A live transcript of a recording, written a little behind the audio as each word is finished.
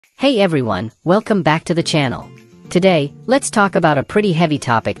Hey everyone, welcome back to the channel. Today, let's talk about a pretty heavy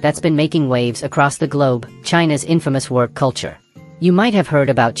topic that's been making waves across the globe, China's infamous work culture. You might have heard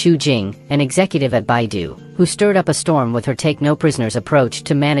about Qu Jing, an executive at Baidu, who stirred up a storm with her take-no-prisoners approach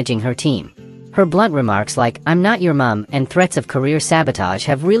to managing her team. Her blunt remarks like, "I'm not your mum," and threats of career sabotage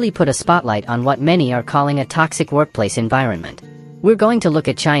have really put a spotlight on what many are calling a toxic workplace environment. We're going to look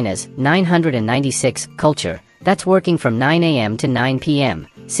at China's 996 culture, that's working from 9 a.m. to 9 p.m.,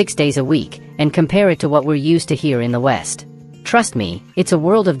 6 days a week, and compare it to what we're used to here in the West. Trust me, it's a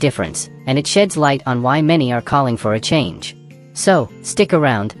world of difference, and it sheds light on why many are calling for a change. So, stick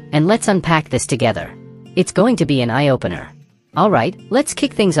around, and let's unpack this together. It's going to be an eye-opener. Alright, let's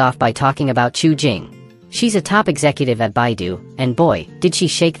kick things off by talking about Qu Jing. She's a top executive at Baidu, and boy, did she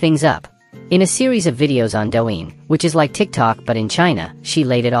shake things up. In a series of videos on Douyin, which is like TikTok but in China, she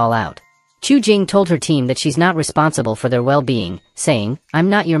laid it all out. Qu Jing told her team that she's not responsible for their well-being, saying, "I'm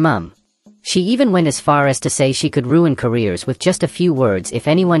not your mum." She even went as far as to say she could ruin careers with just a few words if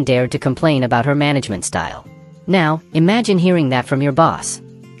anyone dared to complain about her management style. Now, imagine hearing that from your boss.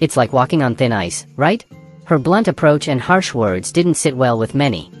 It's like walking on thin ice, right? Her blunt approach and harsh words didn't sit well with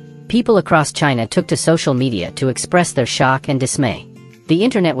many. People across China took to social media to express their shock and dismay. The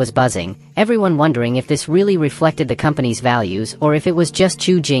internet was buzzing, everyone wondering if this really reflected the company's values or if it was just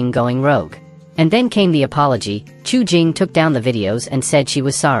Qu Jing going rogue. And then came the apology. Qu Jing took down the videos and said she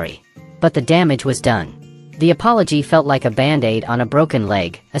was sorry. But the damage was done. The apology felt like a band-aid on a broken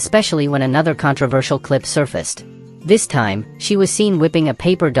leg, especially when another controversial clip surfaced. This time, she was seen whipping a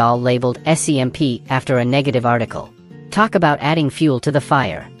paper doll labeled SCMP after a negative article. Talk about adding fuel to the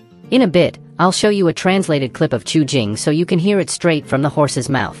fire. In a bit, I'll show you a translated clip of Qu Jing so you can hear it straight from the horse's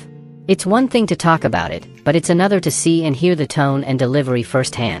mouth. It's one thing to talk about it, but it's another to see and hear the tone and delivery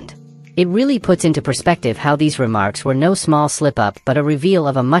firsthand. It really puts into perspective how these remarks were no small slip-up but a reveal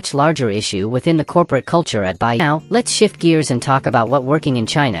of a much larger issue within the corporate culture at Baidu. Now, let's shift gears and talk about what working in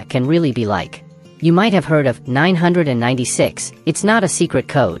China can really be like. You might have heard of 996, it's not a secret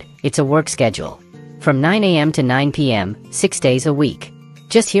code, it's a work schedule. From 9 a.m. to 9 p.m., 6 days a week.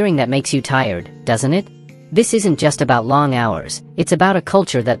 Just hearing that makes you tired, doesn't it? This isn't just about long hours, it's about a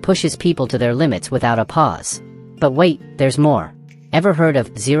culture that pushes people to their limits without a pause. But wait, there's more. Ever heard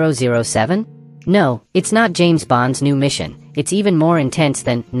of 007? No, it's not James Bond's new mission, it's even more intense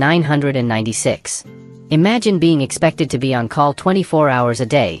than 996. Imagine being expected to be on call 24 hours a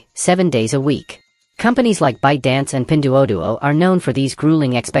day, 7 days a week. Companies like ByteDance and Pinduoduo are known for these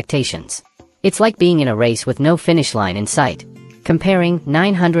grueling expectations. It's like being in a race with no finish line in sight. Comparing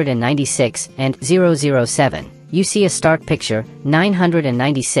 996 and 007, you see a stark picture.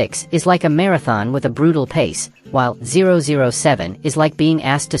 996 is like a marathon with a brutal pace, while 007 is like being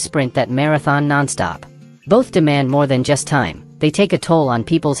asked to sprint that marathon nonstop. Both demand more than just time, they take a toll on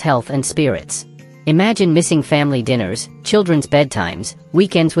people's health and spirits. Imagine missing family dinners, children's bedtimes,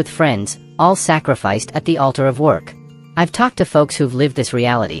 weekends with friends, all sacrificed at the altar of work. I've talked to folks who've lived this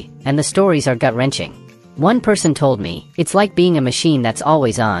reality, and the stories are gut-wrenching. One person told me, "It's like being a machine that's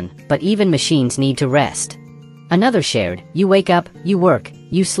always on, but even machines need to rest." Another shared, "You wake up, you work,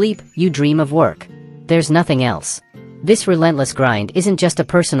 you sleep, you dream of work. There's nothing else." This relentless grind isn't just a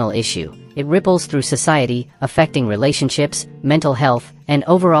personal issue, it ripples through society, affecting relationships, mental health, and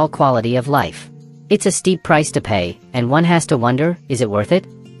overall quality of life. It's a steep price to pay, and one has to wonder, is it worth it?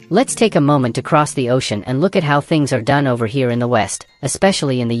 Let's take a moment to cross the ocean and look at how things are done over here in the West,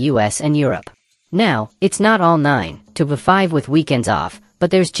 especially in the US and Europe. Now, it's not all 9 to 5 with weekends off, but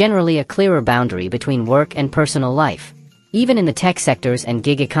there's generally a clearer boundary between work and personal life. Even in the tech sectors and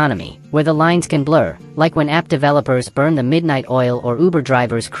gig economy, where the lines can blur, like when app developers burn the midnight oil or Uber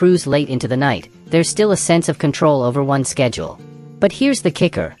drivers cruise late into the night, there's still a sense of control over one's schedule. But here's the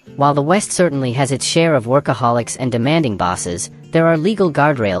kicker, while the West certainly has its share of workaholics and demanding bosses, there are legal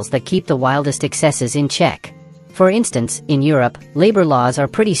guardrails that keep the wildest excesses in check. For instance, in Europe, labor laws are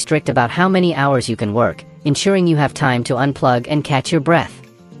pretty strict about how many hours you can work, ensuring you have time to unplug and catch your breath.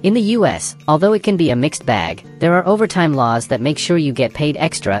 In the US, although it can be a mixed bag, there are overtime laws that make sure you get paid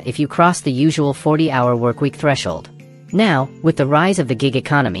extra if you cross the usual 40-hour workweek threshold. Now, with the rise of the gig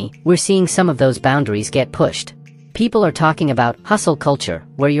economy, we're seeing some of those boundaries get pushed. People are talking about hustle culture,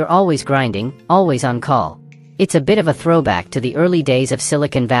 where you're always grinding, always on call. It's a bit of a throwback to the early days of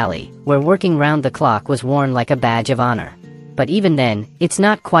Silicon Valley, where working round the clock was worn like a badge of honor. But even then, it's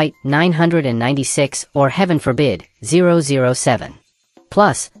not quite 996 or, heaven forbid, 007.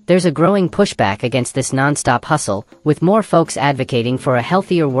 Plus, there's a growing pushback against this non-stop hustle, with more folks advocating for a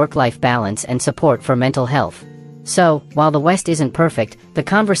healthier work-life balance and support for mental health. So, while the West isn't perfect, the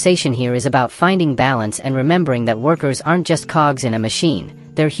conversation here is about finding balance and remembering that workers aren't just cogs in a machine,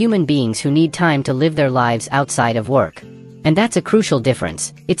 they're human beings who need time to live their lives outside of work. And that's a crucial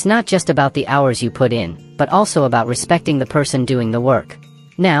difference. It's not just about the hours you put in, but also about respecting the person doing the work.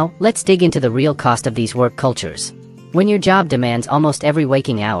 Now, let's dig into the real cost of these work cultures. When your job demands almost every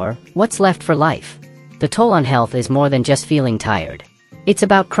waking hour, what's left for life? The toll on health is more than just feeling tired. It's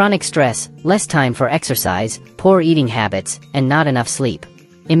about chronic stress, less time for exercise, poor eating habits, and not enough sleep.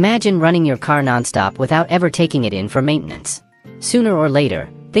 Imagine running your car nonstop without ever taking it in for maintenance. Sooner or later,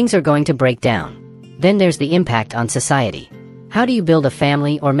 things are going to break down. Then there's the impact on society. How do you build a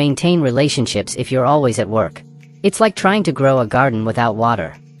family or maintain relationships if you're always at work? It's like trying to grow a garden without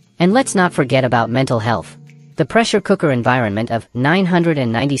water. And let's not forget about mental health. The pressure cooker environment of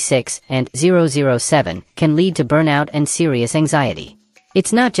 996 and 007 can lead to burnout and serious anxiety.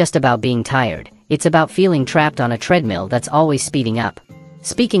 It's not just about being tired, it's about feeling trapped on a treadmill that's always speeding up.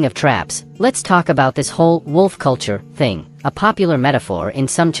 Speaking of traps, let's talk about this whole wolf culture thing, a popular metaphor in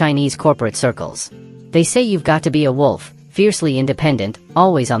some Chinese corporate circles. They say you've got to be a wolf, fiercely independent,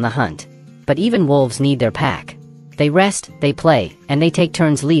 always on the hunt. But even wolves need their pack. They rest, they play, and they take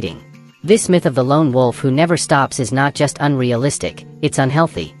turns leading. This myth of the lone wolf who never stops is not just unrealistic, it's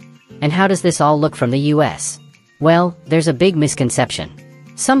unhealthy. And how does this all look from the US? Well, there's a big misconception.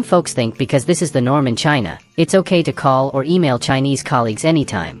 Some folks think because this is the norm in China, it's okay to call or email Chinese colleagues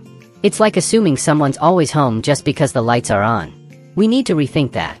anytime. It's like assuming someone's always home just because the lights are on. We need to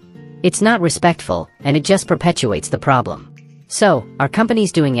rethink that. It's not respectful, and it just perpetuates the problem. So, are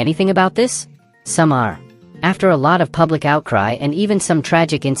companies doing anything about this? Some are. After a lot of public outcry and even some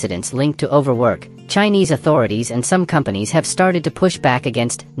tragic incidents linked to overwork, Chinese authorities and some companies have started to push back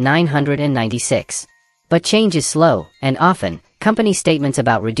against 996. But change is slow, and often, company statements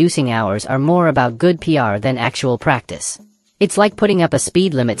about reducing hours are more about good PR than actual practice. It's like putting up a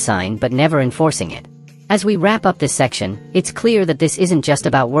speed limit sign but never enforcing it. As we wrap up this section, it's clear that this isn't just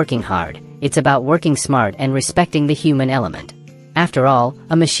about working hard, it's about working smart and respecting the human element. After all,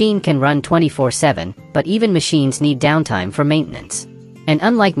 a machine can run 24/7, but even machines need downtime for maintenance. And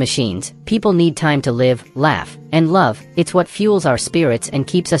unlike machines, people need time to live, laugh, and love. It's what fuels our spirits and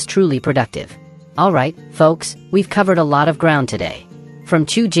keeps us truly productive. Alright, folks, we've covered a lot of ground today. From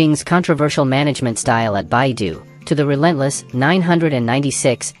Qu Jing's controversial management style at Baidu, to the relentless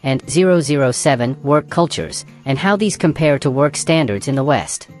 996 and 007 work cultures, and how these compare to work standards in the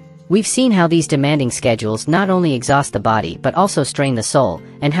West. We've seen how these demanding schedules not only exhaust the body but also strain the soul,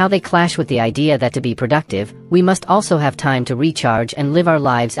 and how they clash with the idea that to be productive, we must also have time to recharge and live our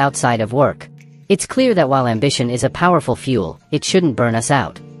lives outside of work. It's clear that while ambition is a powerful fuel, it shouldn't burn us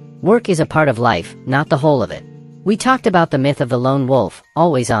out. Work is a part of life, not the whole of it. We talked about the myth of the lone wolf,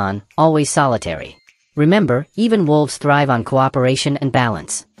 always on, always solitary. Remember, even wolves thrive on cooperation and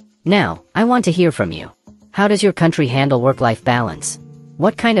balance. Now, I want to hear from you. How does your country handle work-life balance?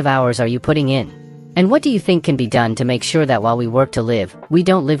 What kind of hours are you putting in? And what do you think can be done to make sure that while we work to live, we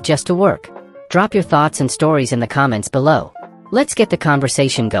don't live just to work? Drop your thoughts and stories in the comments below. Let's get the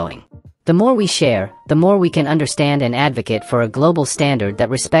conversation going. The more we share, the more we can understand and advocate for a global standard that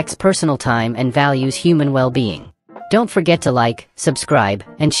respects personal time and values human well-being. Don't forget to like, subscribe,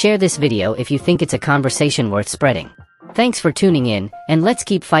 and share this video if you think it's a conversation worth spreading. Thanks for tuning in, and let's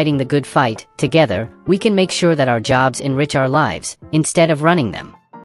keep fighting the good fight. Together, we can make sure that our jobs enrich our lives, instead of running them.